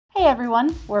Hey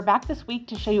everyone, we're back this week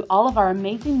to show you all of our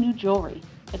amazing new jewelry.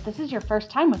 If this is your first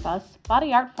time with us,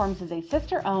 Bodyartforms is a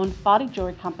sister-owned body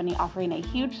jewelry company offering a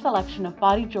huge selection of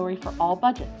body jewelry for all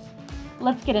budgets.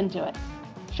 Let's get into it.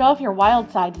 Show off your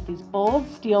wild side with these bold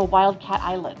steel Wildcat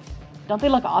eyelets. Don't they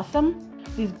look awesome?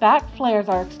 These back flares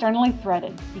are externally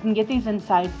threaded. You can get these in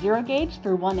size 0 gauge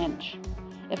through 1 inch.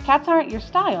 If cats aren't your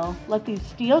style, let these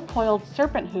steel coiled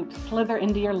Serpent hoops slither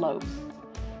into your lobes.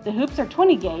 The hoops are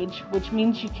 20 gauge, which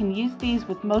means you can use these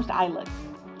with most eyelets.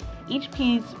 Each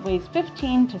piece weighs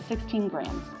 15 to 16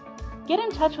 grams. Get in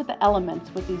touch with the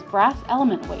elements with these brass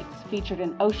element weights featured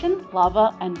in Ocean,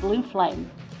 Lava, and Blue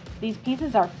Flame. These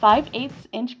pieces are 5/8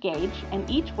 inch gauge and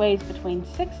each weighs between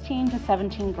 16 to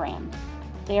 17 grams.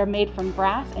 They are made from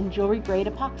brass and jewelry grade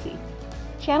epoxy.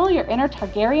 Channel your inner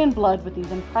Targaryen blood with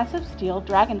these impressive steel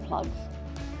dragon plugs.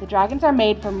 The dragons are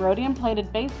made from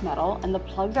rhodium-plated base metal and the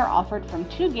plugs are offered from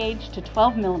 2 gauge to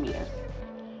 12 millimeters.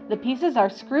 The pieces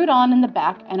are screwed on in the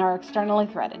back and are externally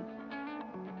threaded.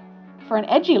 For an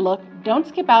edgy look, don't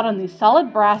skip out on these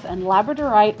solid brass and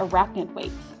Labradorite Arachnid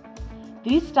weights.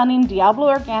 These stunning Diablo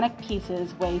organic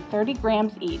pieces weigh 30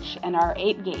 grams each and are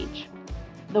 8 gauge.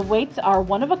 The weights are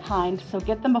one of a kind, so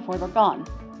get them before they're gone.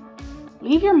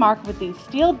 Leave your mark with these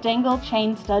steel Dangle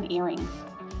chain stud earrings.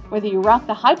 Whether you rock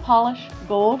the high polish,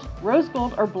 gold, rose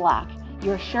gold, or black,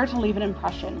 you are sure to leave an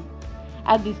impression.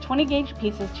 Add these 20 gauge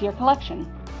pieces to your collection.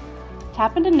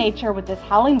 Tap into nature with this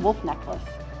Howling wolf necklace.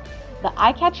 The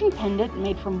eye-catching pendant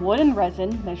made from wood and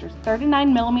resin measures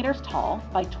 39 millimeters tall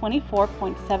by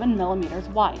 24.7 millimeters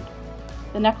wide.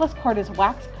 The necklace cord is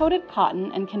wax-coated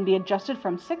cotton and can be adjusted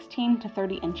from 16 to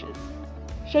 30 inches.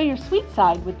 Show your sweet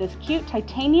side with this cute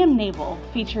titanium navel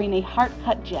featuring a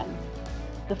heart-cut gem.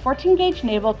 The 14 gauge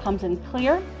navel comes in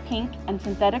clear, pink, and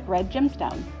synthetic red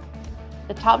gemstone.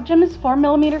 The top gem is 4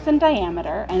 millimeters in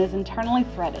diameter and is internally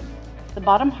threaded. The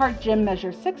bottom heart gem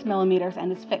measures 6 millimeters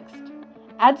and is fixed.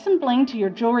 Add some bling to your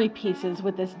jewelry pieces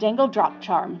with this Dangle drop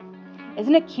charm.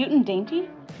 Isn't it cute and dainty?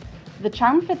 The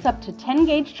charm fits up to 10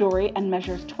 gauge jewelry and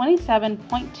measures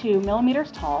 27.2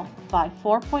 millimeters tall by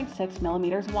 4.6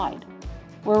 millimeters wide.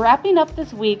 We're wrapping up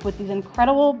this week with these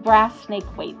incredible brass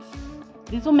snake weights.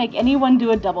 These will make anyone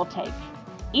do a double take.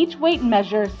 Each weight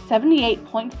measures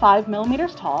 78.5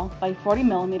 millimeters tall by 40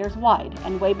 millimeters wide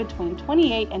and weigh between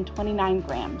 28 and 29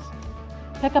 grams.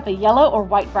 Pick up a yellow or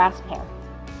white brass pair.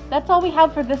 That's all we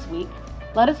have for this week.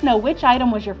 Let us know which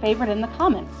item was your favorite in the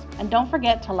comments, and don't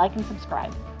forget to like and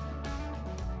subscribe.